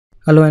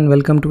Hello and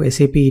welcome to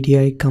SAP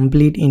EDI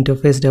Complete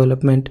Interface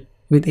Development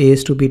with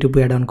AS2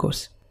 B2B Add-on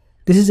course.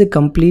 This is a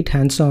complete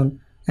hands-on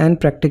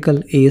and practical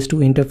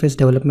AS2 interface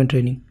development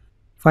training.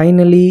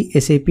 Finally,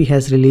 SAP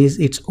has released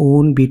its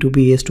own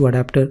B2B AS2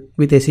 adapter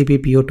with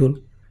SAP PO tool,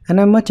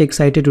 and I'm much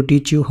excited to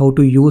teach you how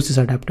to use this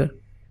adapter.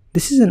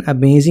 This is an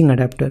amazing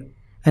adapter,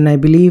 and I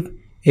believe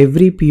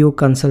every PO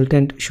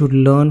consultant should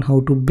learn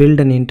how to build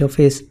an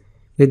interface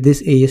with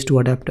this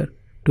AS2 adapter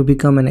to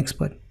become an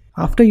expert.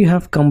 After you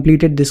have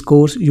completed this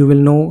course, you will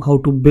know how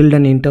to build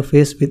an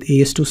interface with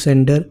AS2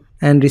 sender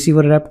and receiver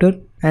adapter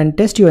and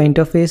test your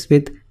interface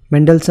with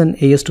Mendelssohn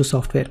AS2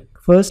 software.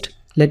 First,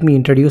 let me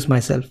introduce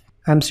myself.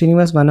 I'm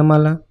Srinivas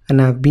Vanamala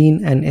and I've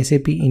been an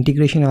SAP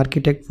integration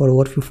architect for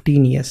over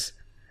 15 years.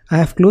 I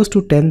have close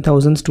to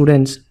 10,000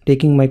 students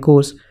taking my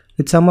course,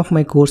 with some of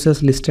my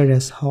courses listed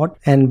as hot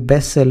and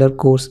bestseller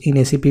course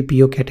in SAP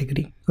PO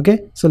category.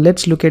 Okay, so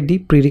let's look at the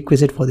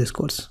prerequisite for this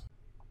course.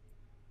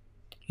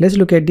 Let's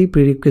look at the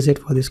prerequisite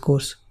for this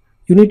course.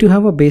 You need to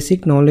have a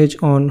basic knowledge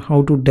on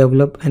how to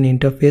develop an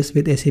interface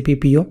with SAP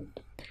PO.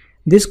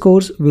 This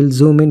course will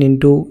zoom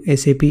into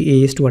SAP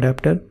AS2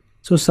 adapter,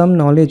 so some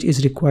knowledge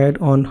is required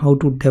on how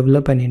to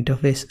develop an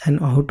interface and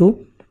how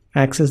to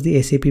access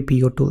the SAP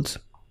PO tools.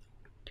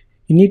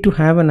 You need to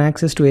have an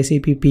access to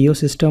SAP PO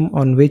system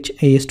on which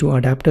AS2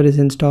 adapter is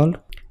installed.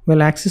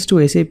 Well, access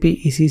to SAP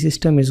EC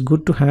system is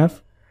good to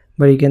have,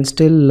 but you can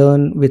still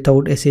learn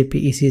without SAP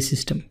EC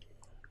system.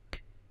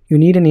 You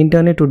need an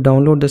internet to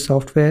download the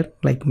software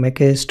like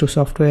AS2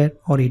 software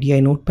or EDI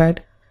NOTEPAD,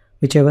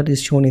 whichever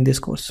is shown in this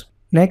course.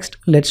 Next,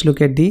 let's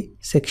look at the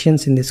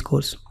sections in this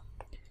course.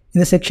 In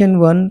the section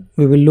 1,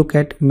 we will look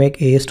at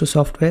AS2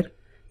 software,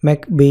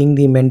 being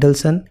the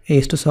Mendelssohn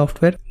AS2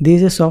 software. This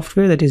is a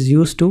software that is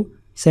used to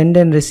send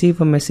and receive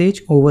a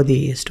message over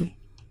the AS2.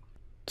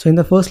 So in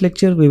the first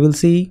lecture, we will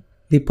see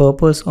the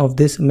purpose of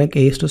this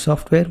AS2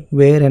 software,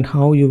 where and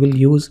how you will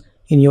use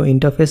in your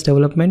interface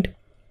development.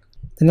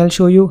 Then I'll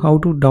show you how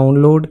to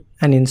download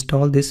and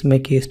install this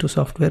AS2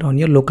 software on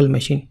your local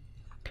machine.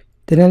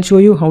 Then I'll show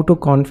you how to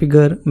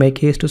configure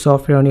AS2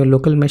 software on your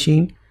local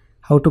machine,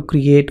 how to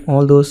create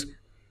all those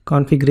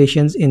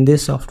configurations in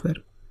this software.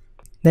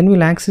 Then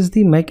we'll access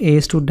the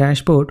AS2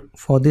 dashboard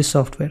for this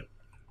software.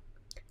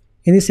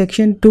 In the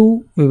section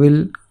 2, we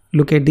will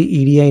look at the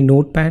EDI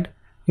NOTEPAD.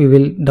 We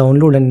will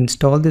download and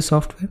install this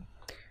software.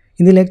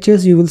 In the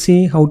lectures, you will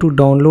see how to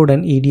download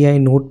an EDI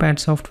NOTEPAD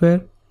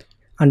software,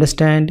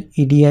 understand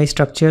EDI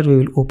structure. We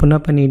will open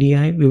up an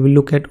EDI. We will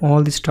look at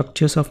all the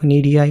structures of an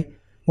EDI.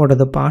 What are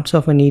the parts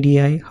of an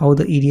EDI? How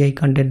the EDI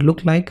content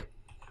look like?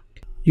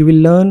 You will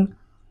learn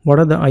what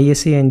are the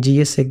ISA and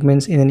GS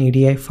segments in an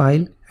EDI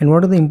file and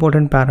what are the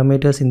important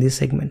parameters in these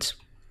segments.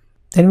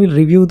 Then we'll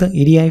review the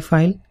EDI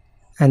file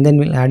and then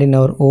we'll add in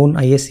our own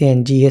ISA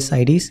and GS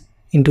IDs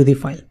into the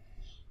file.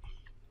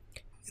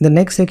 In the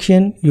next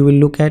section, you will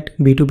look at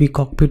B2B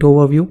COCKPIT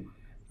overview,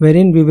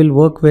 wherein we will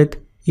work with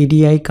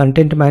EDI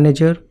Content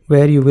Manager,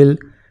 where you will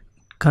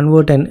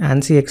convert an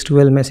ANSI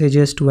XML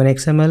messages to an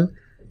XML.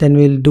 Then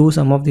we'll do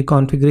some of the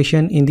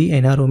configuration in the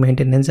NRO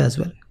Maintenance as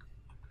well.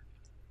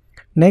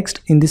 Next,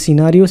 in the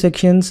scenario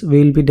sections,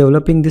 we will be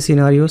developing the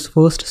scenarios.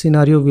 First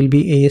scenario will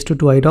be AS2 to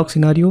IDOC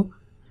scenario,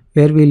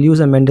 where we'll use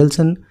a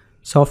Mendelssohn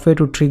software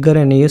to trigger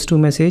an AS2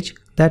 message.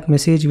 That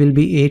message will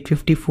be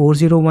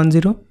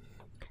 8504010,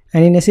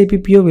 and in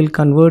SAP PO we'll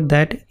convert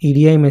that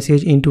EDI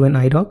message into an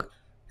IDOC,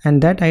 and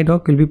that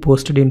IDOC will be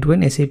posted into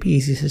an SAP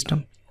EC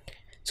system.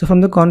 So from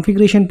the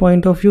configuration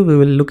point of view, we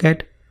will look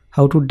at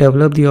how to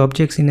develop the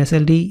objects in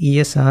SLD,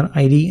 ESR,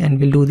 ID, and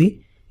we'll do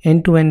the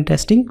end-to-end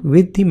testing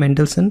with the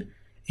Mendelssohn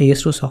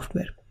AS2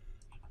 software.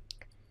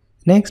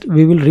 Next,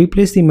 we will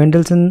replace the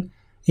Mendelssohn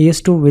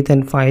AS2 with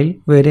a file,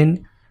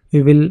 wherein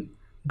we will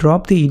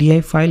drop the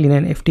EDI file in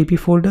an FTP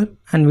folder,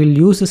 and we'll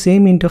use the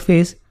same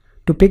interface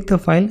to pick the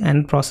file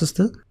and process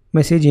the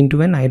message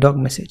into an IDOC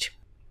message.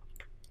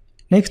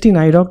 Next, in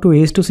IDOC to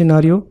AS2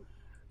 scenario,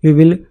 we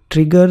will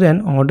trigger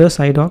an orders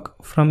IDOC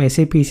from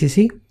SAP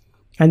ECC,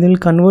 and then we'll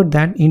convert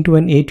that into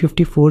an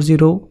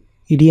 85040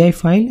 EDI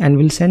file and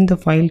we'll send the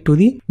file to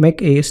the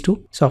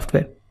AS2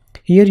 software.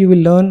 Here you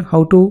will learn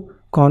how to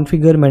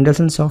configure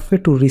Mendelssohn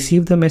software to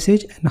receive the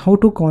message and how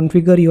to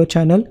configure your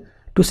channel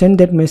to send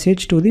that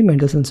message to the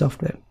Mendelssohn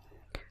software.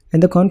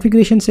 In the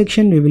configuration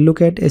section, we will look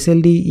at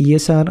SLD,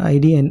 ESR,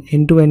 ID, and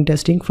end-to-end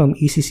testing from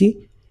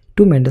ECC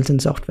to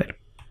Mendelssohn software.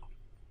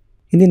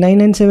 In the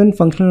 997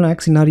 functional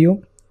act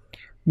scenario,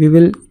 we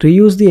will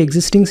reuse the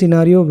existing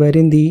scenario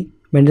wherein the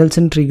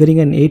Mendelssohn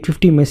triggering an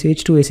 850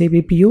 message to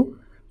SAP PO.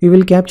 We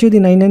will capture the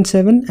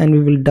 997 and we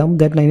will dump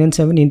that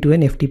 997 into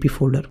an FTP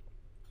folder.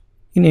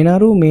 In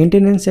NRO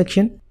Maintenance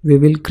section, we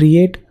will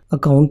create a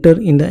counter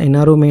in the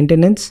NRO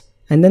Maintenance,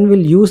 and then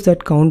we'll use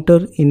that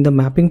counter in the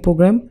mapping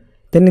program.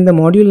 Then in the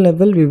module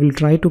level, we will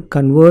try to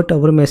convert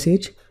our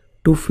message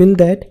to fill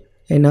that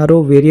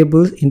NRO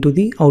variables into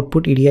the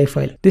output EDI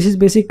file. This is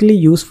basically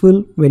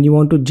useful when you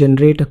want to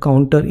generate a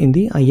counter in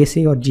the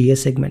ISA or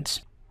GS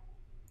segments.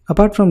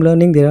 Apart from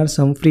learning, there are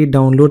some free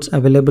downloads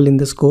available in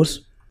this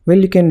course. Well,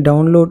 you can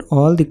download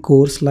all the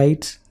course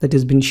slides that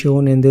has been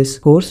shown in this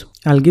course.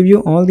 I'll give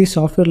you all the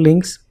software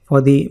links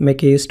for the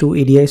MEC AS2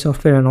 EDI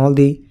software and all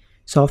the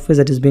software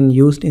that has been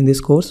used in this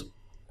course.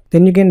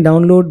 Then you can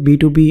download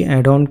B2B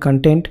add-on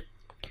content.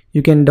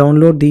 You can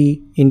download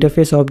the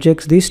interface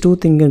objects. These two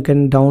things you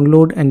can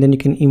download and then you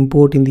can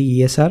import in the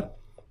ESR.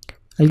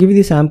 I'll give you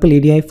the sample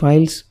EDI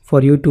files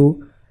for you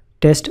to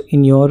test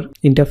in your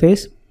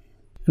interface.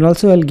 And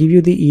also I'll give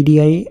you the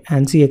EDI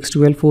ANSI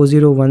X12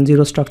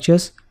 4010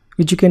 structures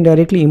which you can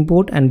directly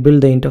import and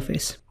build the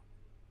interface.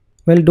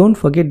 Well, don't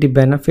forget the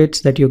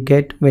benefits that you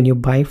get when you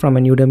buy from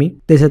an Udemy.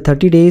 There's a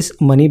 30 days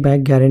money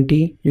back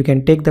guarantee. You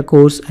can take the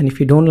course and if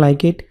you don't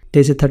like it,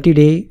 there's a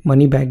 30-day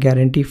money back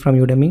guarantee from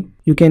Udemy.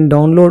 You can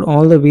download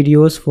all the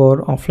videos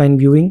for offline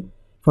viewing.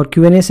 For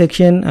Q&A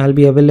section, I'll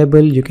be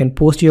available. You can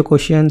post your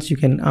questions. You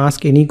can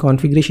ask any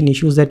configuration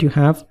issues that you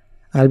have.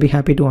 I'll be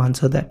happy to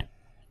answer that.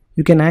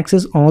 You can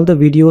access all the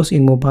videos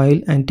in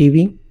mobile and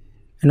TV.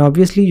 And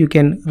obviously you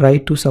can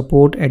write to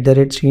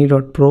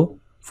support@srini.pro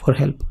for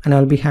help and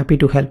I'll be happy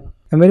to help.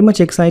 I'm very much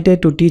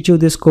excited to teach you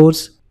this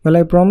course. Well,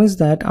 I promise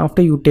that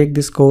after you take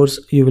this course,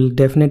 you will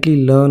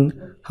definitely learn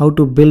how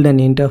to build an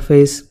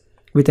interface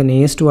with an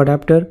AS2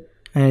 adapter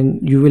and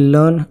you will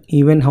learn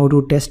even how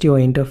to test your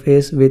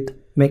interface with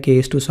MEC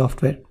AS2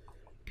 software.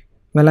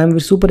 Well, I'm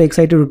super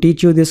excited to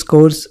teach you this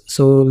course,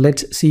 so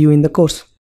let's see you in the course.